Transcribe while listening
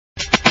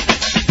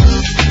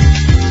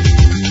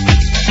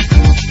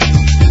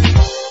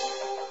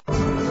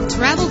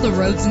the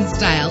roads in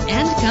style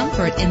and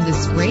comfort in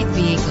this great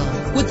vehicle.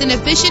 With an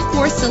efficient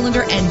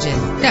 4-cylinder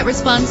engine that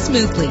responds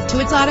smoothly to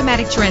its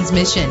automatic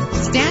transmission.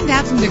 Stand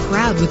out from the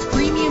crowd with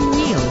premium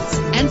wheels.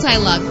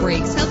 Anti-lock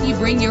brakes help you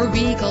bring your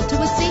vehicle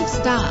to a safe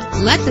stop.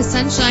 Let the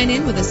sunshine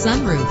in with a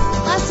sunroof.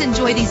 Plus,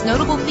 enjoy these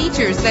notable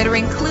features that are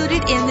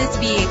included in this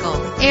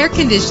vehicle: air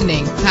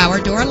conditioning,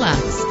 power door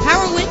locks,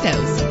 power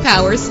windows,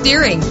 power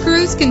steering,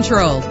 cruise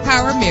control,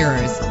 power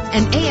mirrors,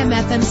 an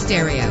AM/FM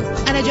stereo,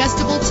 an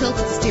adjustable tilt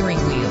steering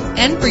wheel.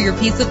 And for your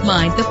peace of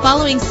mind, the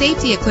following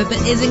safety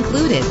equipment is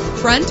included: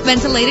 front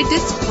ventilated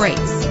disc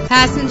brakes,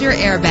 passenger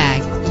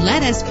airbag.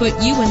 Let us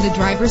put you in the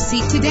driver's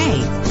seat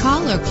today.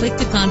 Call or click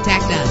to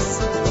contact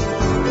us.